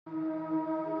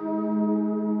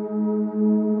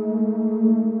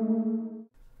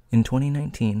In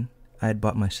 2019, I had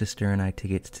bought my sister and I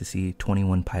tickets to see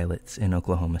 21 Pilots in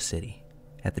Oklahoma City.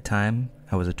 At the time,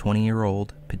 I was a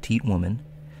 20-year-old, petite woman.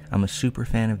 I'm a super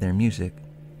fan of their music,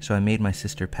 so I made my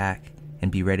sister pack and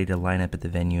be ready to line up at the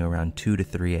venue around 2 to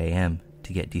 3 a.m.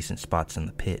 to get decent spots in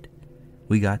the pit.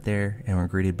 We got there and were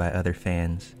greeted by other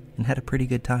fans and had a pretty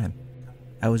good time.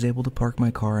 I was able to park my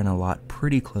car in a lot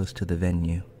pretty close to the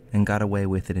venue and got away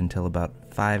with it until about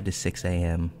 5 to 6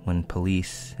 a.m. when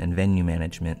police and venue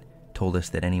management told us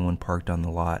that anyone parked on the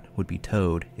lot would be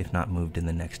towed if not moved in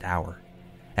the next hour.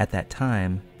 At that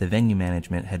time, the venue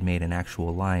management had made an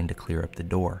actual line to clear up the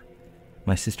door.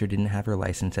 My sister didn't have her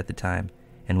license at the time,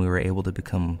 and we were able to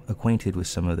become acquainted with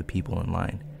some of the people in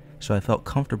line, so I felt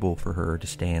comfortable for her to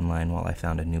stay in line while I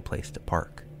found a new place to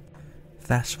park.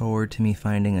 Fast forward to me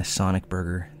finding a Sonic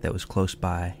Burger that was close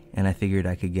by, and I figured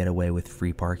I could get away with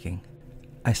free parking.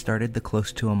 I started the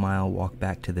close to a mile walk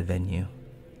back to the venue.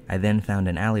 I then found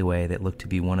an alleyway that looked to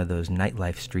be one of those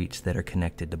nightlife streets that are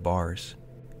connected to bars.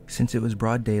 Since it was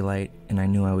broad daylight and I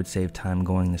knew I would save time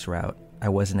going this route, I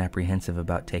wasn't apprehensive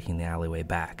about taking the alleyway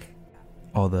back.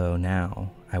 Although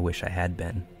now, I wish I had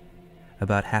been.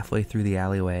 About halfway through the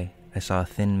alleyway, I saw a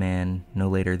thin man, no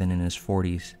later than in his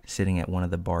 40s, sitting at one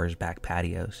of the bar's back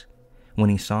patios. When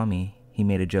he saw me, he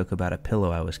made a joke about a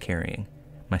pillow I was carrying.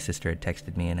 My sister had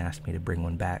texted me and asked me to bring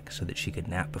one back so that she could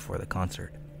nap before the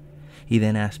concert. He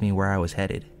then asked me where I was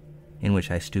headed, in which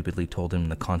I stupidly told him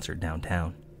the concert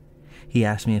downtown. He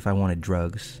asked me if I wanted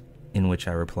drugs, in which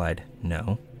I replied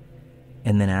no,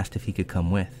 and then asked if he could come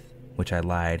with, which I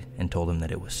lied and told him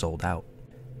that it was sold out.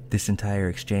 This entire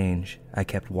exchange, I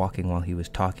kept walking while he was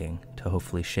talking to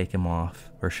hopefully shake him off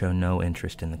or show no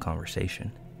interest in the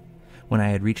conversation. When I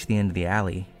had reached the end of the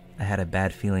alley, I had a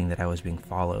bad feeling that I was being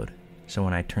followed, so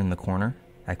when I turned the corner,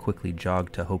 I quickly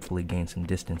jogged to hopefully gain some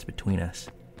distance between us,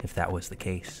 if that was the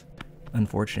case.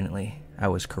 Unfortunately, I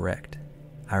was correct.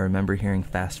 I remember hearing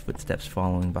fast footsteps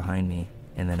following behind me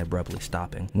and then abruptly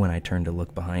stopping when I turned to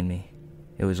look behind me.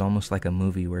 It was almost like a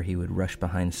movie where he would rush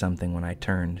behind something when I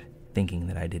turned, thinking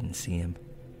that I didn't see him.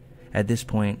 At this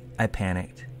point, I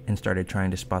panicked and started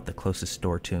trying to spot the closest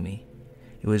store to me.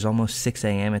 It was almost 6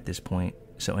 a.m. at this point,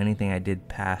 so anything I did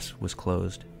pass was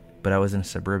closed, but I was in a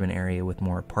suburban area with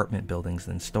more apartment buildings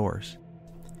than stores.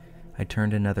 I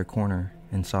turned another corner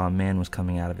and saw a man was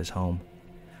coming out of his home.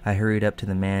 I hurried up to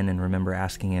the man and remember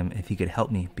asking him if he could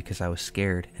help me because I was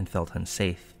scared and felt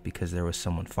unsafe because there was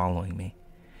someone following me.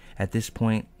 At this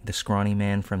point, the scrawny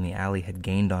man from the alley had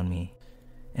gained on me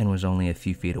and was only a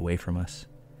few feet away from us.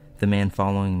 The man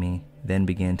following me then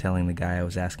began telling the guy I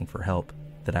was asking for help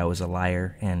that I was a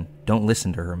liar and, "Don't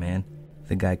listen to her, man."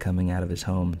 The guy coming out of his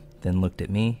home then looked at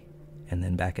me and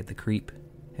then back at the creep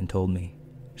and told me,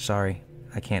 "Sorry,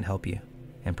 I can't help you,"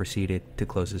 and proceeded to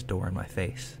close his door in my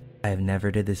face. I have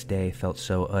never to this day felt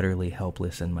so utterly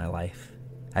helpless in my life.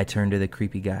 I turned to the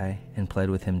creepy guy and pled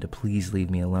with him to please leave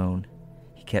me alone.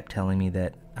 He kept telling me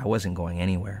that I wasn't going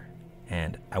anywhere,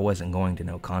 and I wasn't going to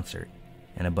no concert,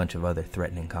 and a bunch of other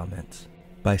threatening comments.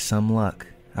 By some luck,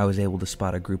 I was able to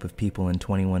spot a group of people in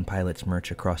 21 Pilots merch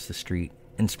across the street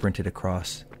and sprinted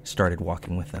across, started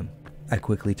walking with them. I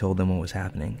quickly told them what was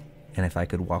happening, and if I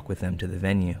could walk with them to the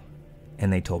venue,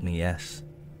 and they told me yes.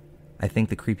 I think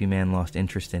the creepy man lost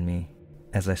interest in me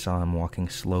as I saw him walking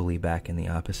slowly back in the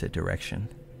opposite direction.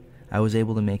 I was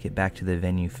able to make it back to the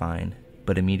venue fine,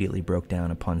 but immediately broke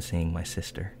down upon seeing my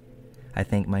sister. I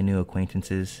thanked my new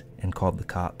acquaintances and called the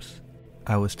cops.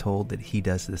 I was told that he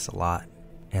does this a lot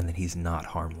and that he's not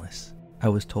harmless. I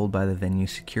was told by the venue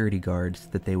security guards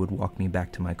that they would walk me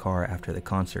back to my car after the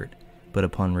concert, but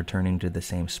upon returning to the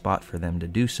same spot for them to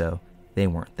do so, they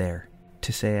weren't there.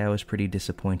 To say I was pretty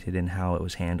disappointed in how it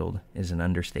was handled is an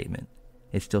understatement.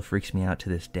 It still freaks me out to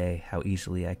this day how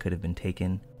easily I could have been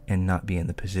taken and not be in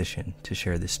the position to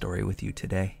share this story with you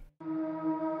today.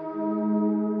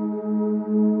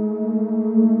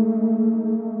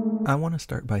 I want to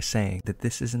start by saying that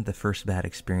this isn't the first bad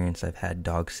experience I've had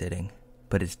dog sitting,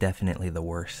 but it's definitely the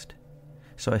worst.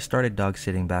 So I started dog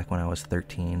sitting back when I was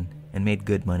 13 and made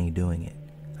good money doing it.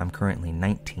 I'm currently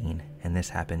 19 and this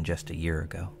happened just a year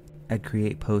ago. I'd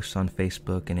create posts on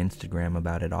Facebook and Instagram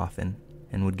about it often,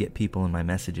 and would get people in my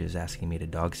messages asking me to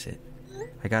dog sit.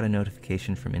 I got a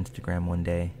notification from Instagram one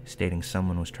day stating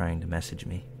someone was trying to message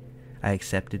me. I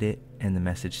accepted it, and the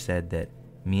message said that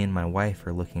me and my wife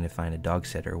are looking to find a dog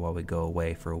sitter while we go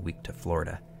away for a week to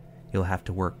Florida. You'll have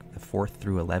to work the 4th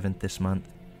through 11th this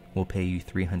month. We'll pay you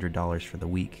 $300 for the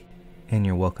week, and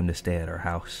you're welcome to stay at our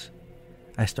house.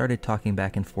 I started talking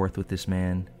back and forth with this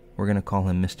man. We're going to call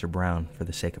him Mr. Brown for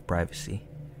the sake of privacy.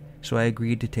 So I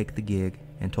agreed to take the gig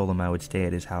and told him I would stay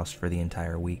at his house for the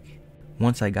entire week.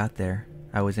 Once I got there,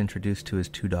 I was introduced to his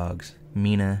two dogs,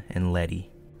 Mina and Letty.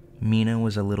 Mina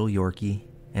was a little Yorkie,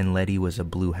 and Letty was a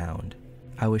blue hound.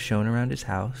 I was shown around his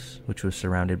house, which was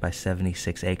surrounded by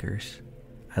 76 acres.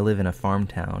 I live in a farm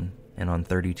town and on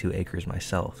 32 acres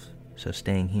myself, so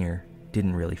staying here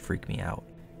didn't really freak me out.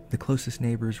 The closest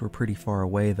neighbors were pretty far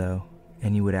away though,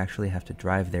 and you would actually have to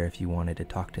drive there if you wanted to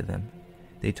talk to them.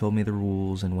 They told me the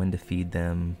rules and when to feed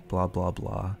them, blah blah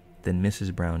blah. Then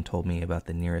Mrs. Brown told me about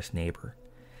the nearest neighbor.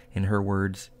 In her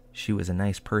words, she was a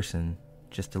nice person,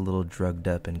 just a little drugged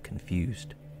up and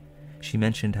confused. She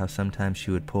mentioned how sometimes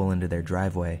she would pull into their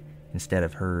driveway instead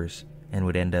of hers and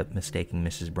would end up mistaking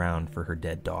Mrs. Brown for her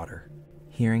dead daughter.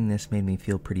 Hearing this made me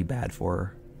feel pretty bad for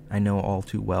her. I know all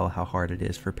too well how hard it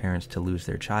is for parents to lose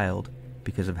their child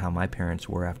because of how my parents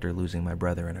were after losing my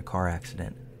brother in a car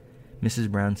accident.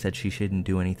 Mrs. Brown said she shouldn't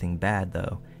do anything bad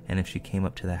though, and if she came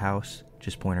up to the house,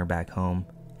 just point her back home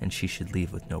and she should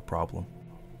leave with no problem.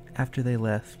 After they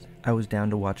left, I was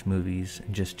down to watch movies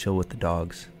and just chill with the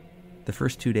dogs. The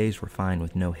first 2 days were fine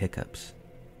with no hiccups.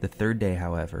 The third day,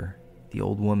 however, the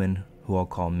old woman, who I'll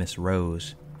call Miss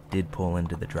Rose, did pull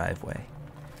into the driveway.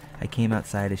 I came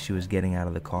outside as she was getting out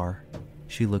of the car.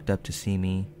 She looked up to see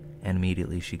me, and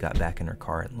immediately she got back in her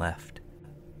car and left.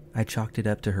 I chalked it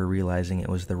up to her realizing it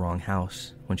was the wrong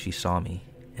house when she saw me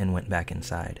and went back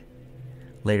inside.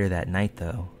 Later that night,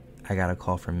 though, I got a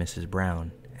call from Mrs.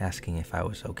 Brown asking if I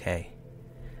was okay.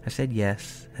 I said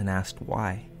yes and asked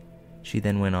why. She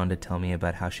then went on to tell me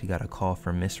about how she got a call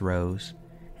from Miss Rose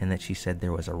and that she said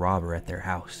there was a robber at their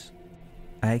house.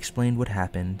 I explained what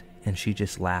happened, and she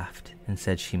just laughed and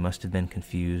said she must have been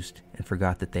confused and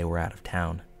forgot that they were out of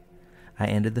town. I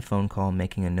ended the phone call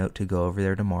making a note to go over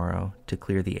there tomorrow to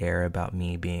clear the air about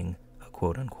me being a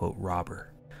quote-unquote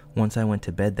robber. Once I went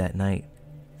to bed that night,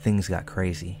 things got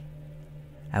crazy.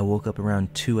 I woke up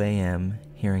around 2 a.m.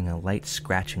 hearing a light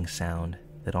scratching sound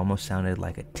that almost sounded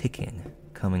like a ticking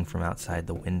coming from outside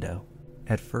the window.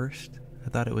 At first, I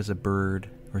thought it was a bird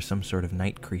or some sort of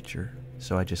night creature,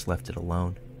 so I just left it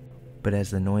alone. But as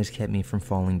the noise kept me from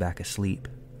falling back asleep,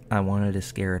 I wanted to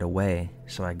scare it away,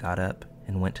 so I got up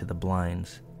and went to the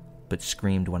blinds, but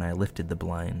screamed when I lifted the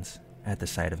blinds at the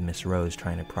sight of Miss Rose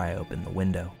trying to pry open the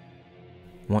window.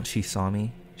 Once she saw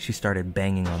me, she started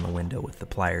banging on the window with the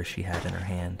pliers she had in her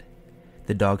hand.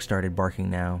 The dog started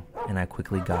barking now, and I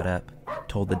quickly got up,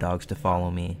 told the dogs to follow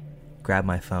me, grabbed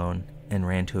my phone, and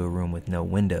ran to a room with no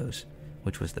windows,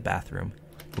 which was the bathroom,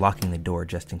 locking the door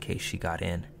just in case she got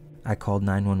in. I called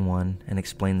 911 and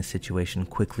explained the situation,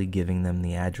 quickly giving them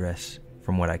the address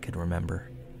from what I could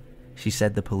remember. She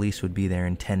said the police would be there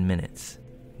in 10 minutes,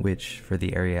 which, for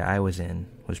the area I was in,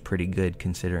 was pretty good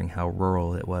considering how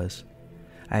rural it was.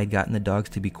 I had gotten the dogs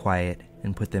to be quiet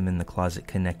and put them in the closet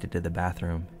connected to the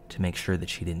bathroom to make sure that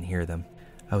she didn't hear them.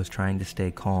 I was trying to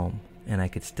stay calm, and I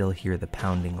could still hear the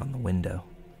pounding on the window.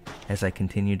 As I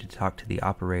continued to talk to the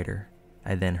operator,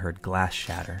 I then heard glass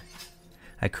shatter.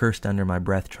 I cursed under my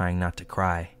breath trying not to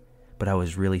cry, but I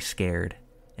was really scared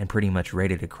and pretty much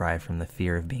ready to cry from the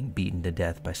fear of being beaten to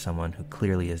death by someone who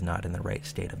clearly is not in the right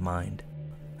state of mind.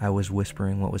 I was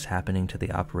whispering what was happening to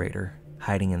the operator,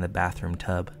 hiding in the bathroom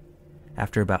tub.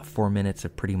 After about 4 minutes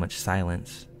of pretty much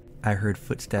silence, I heard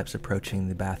footsteps approaching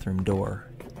the bathroom door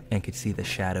and could see the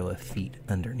shadow of feet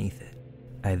underneath it.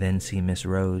 I then see Miss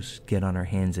Rose get on her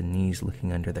hands and knees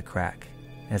looking under the crack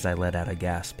as I let out a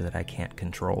gasp that I can't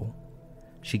control.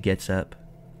 She gets up,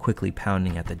 quickly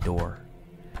pounding at the door.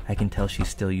 I can tell she's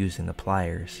still using the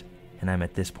pliers, and I'm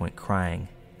at this point crying,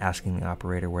 asking the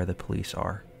operator where the police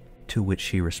are, to which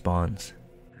she responds,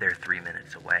 "They're 3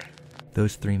 minutes away."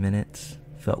 Those 3 minutes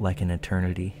felt like an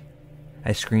eternity.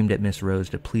 I screamed at Miss Rose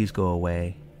to please go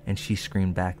away, and she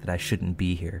screamed back that I shouldn't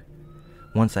be here.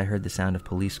 Once I heard the sound of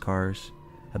police cars,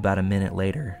 about a minute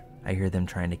later, I hear them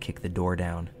trying to kick the door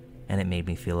down, and it made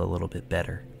me feel a little bit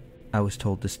better. I was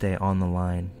told to stay on the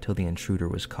line till the intruder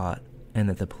was caught, and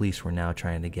that the police were now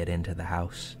trying to get into the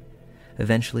house.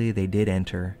 Eventually, they did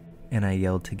enter, and I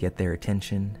yelled to get their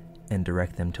attention and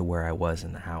direct them to where I was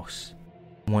in the house.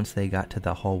 Once they got to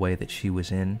the hallway that she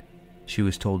was in, she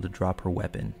was told to drop her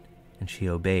weapon, and she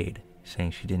obeyed,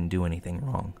 saying she didn't do anything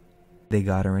wrong. They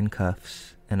got her in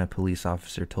cuffs, and a police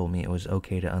officer told me it was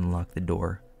okay to unlock the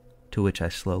door, to which I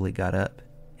slowly got up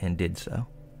and did so.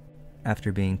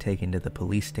 After being taken to the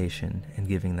police station and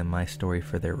giving them my story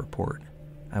for their report,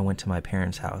 I went to my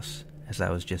parents' house as I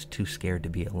was just too scared to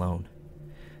be alone.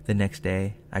 The next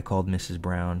day, I called Mrs.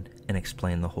 Brown and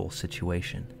explained the whole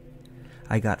situation.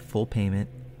 I got full payment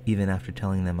even after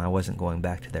telling them I wasn't going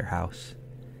back to their house.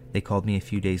 They called me a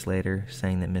few days later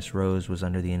saying that Miss Rose was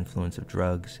under the influence of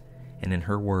drugs and in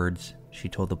her words, she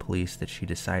told the police that she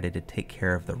decided to take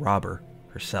care of the robber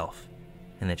herself,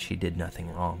 and that she did nothing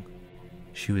wrong.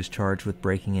 She was charged with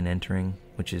breaking and entering,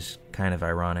 which is kind of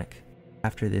ironic.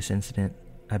 After this incident,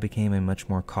 I became a much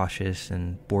more cautious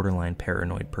and borderline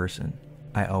paranoid person.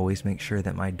 I always make sure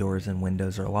that my doors and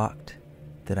windows are locked,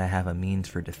 that I have a means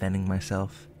for defending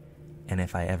myself, and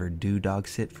if I ever do dog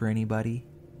sit for anybody,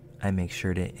 I make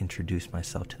sure to introduce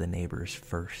myself to the neighbors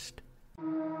first.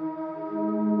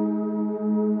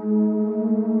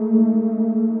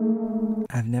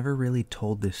 I've never really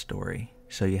told this story,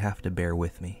 so you have to bear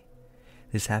with me.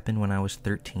 This happened when I was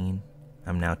 13,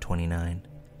 I'm now 29,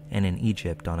 and in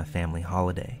Egypt on a family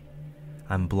holiday.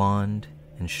 I'm blonde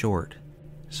and short,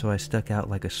 so I stuck out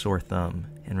like a sore thumb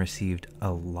and received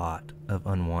a lot of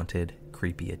unwanted,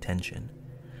 creepy attention.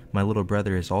 My little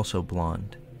brother is also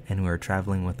blonde, and we were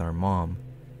traveling with our mom,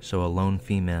 so a lone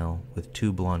female with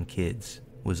 2 blonde kids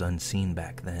was unseen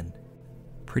back then.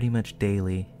 Pretty much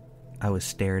daily, I was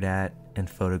stared at and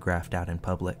photographed out in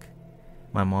public.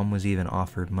 My mom was even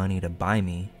offered money to buy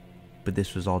me, but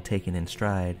this was all taken in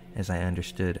stride as I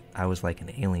understood I was like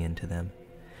an alien to them.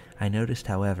 I noticed,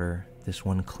 however, this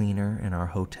one cleaner in our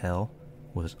hotel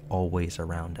was always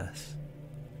around us,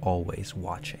 always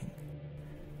watching.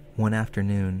 One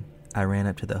afternoon, I ran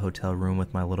up to the hotel room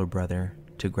with my little brother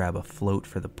to grab a float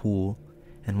for the pool,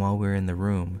 and while we were in the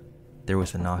room, there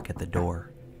was a knock at the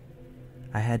door.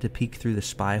 I had to peek through the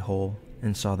spy hole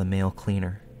and saw the male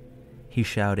cleaner. He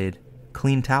shouted,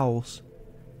 "Clean towels!"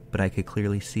 but I could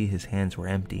clearly see his hands were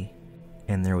empty,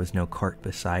 and there was no cart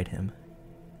beside him.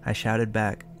 I shouted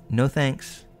back, "No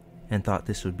thanks," and thought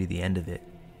this would be the end of it.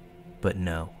 But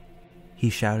no. He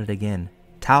shouted again,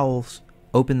 "Towels!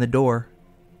 Open the door!"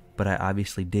 But I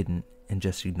obviously didn't and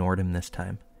just ignored him this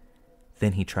time.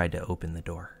 Then he tried to open the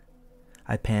door.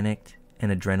 I panicked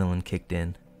and adrenaline kicked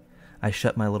in. I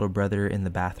shut my little brother in the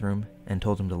bathroom and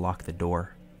told him to lock the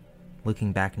door.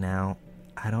 Looking back now,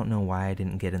 I don't know why I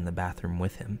didn't get in the bathroom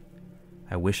with him.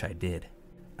 I wish I did.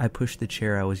 I pushed the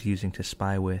chair I was using to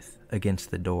spy with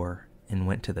against the door and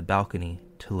went to the balcony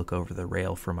to look over the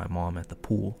rail for my mom at the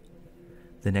pool.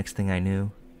 The next thing I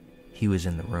knew, he was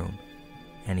in the room,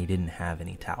 and he didn't have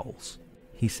any towels.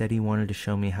 He said he wanted to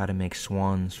show me how to make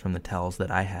swans from the towels that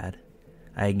I had.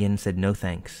 I again said no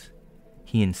thanks.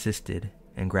 He insisted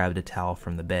and grabbed a towel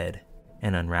from the bed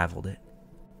and unraveled it.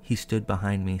 He stood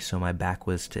behind me so my back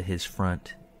was to his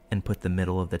front and put the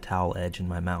middle of the towel edge in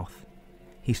my mouth.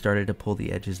 He started to pull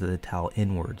the edges of the towel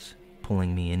inwards,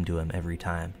 pulling me into him every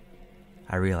time.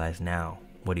 I realized now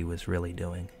what he was really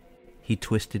doing. He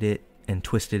twisted it and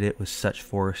twisted it with such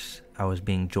force I was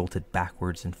being jolted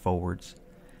backwards and forwards.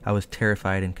 I was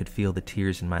terrified and could feel the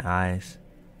tears in my eyes.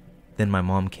 Then my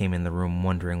mom came in the room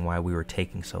wondering why we were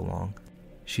taking so long.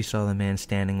 She saw the man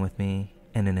standing with me,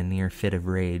 and in a near fit of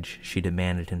rage, she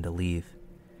demanded him to leave.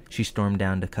 She stormed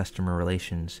down to customer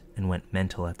relations and went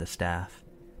mental at the staff.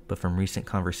 But from recent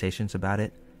conversations about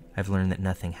it, I've learned that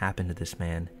nothing happened to this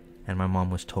man, and my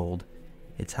mom was told,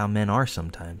 "It's how men are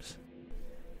sometimes."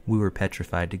 We were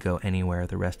petrified to go anywhere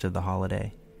the rest of the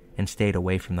holiday, and stayed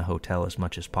away from the hotel as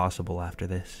much as possible after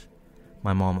this.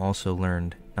 My mom also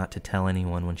learned not to tell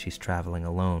anyone when she's traveling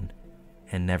alone,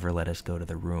 and never let us go to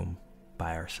the room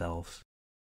by ourselves.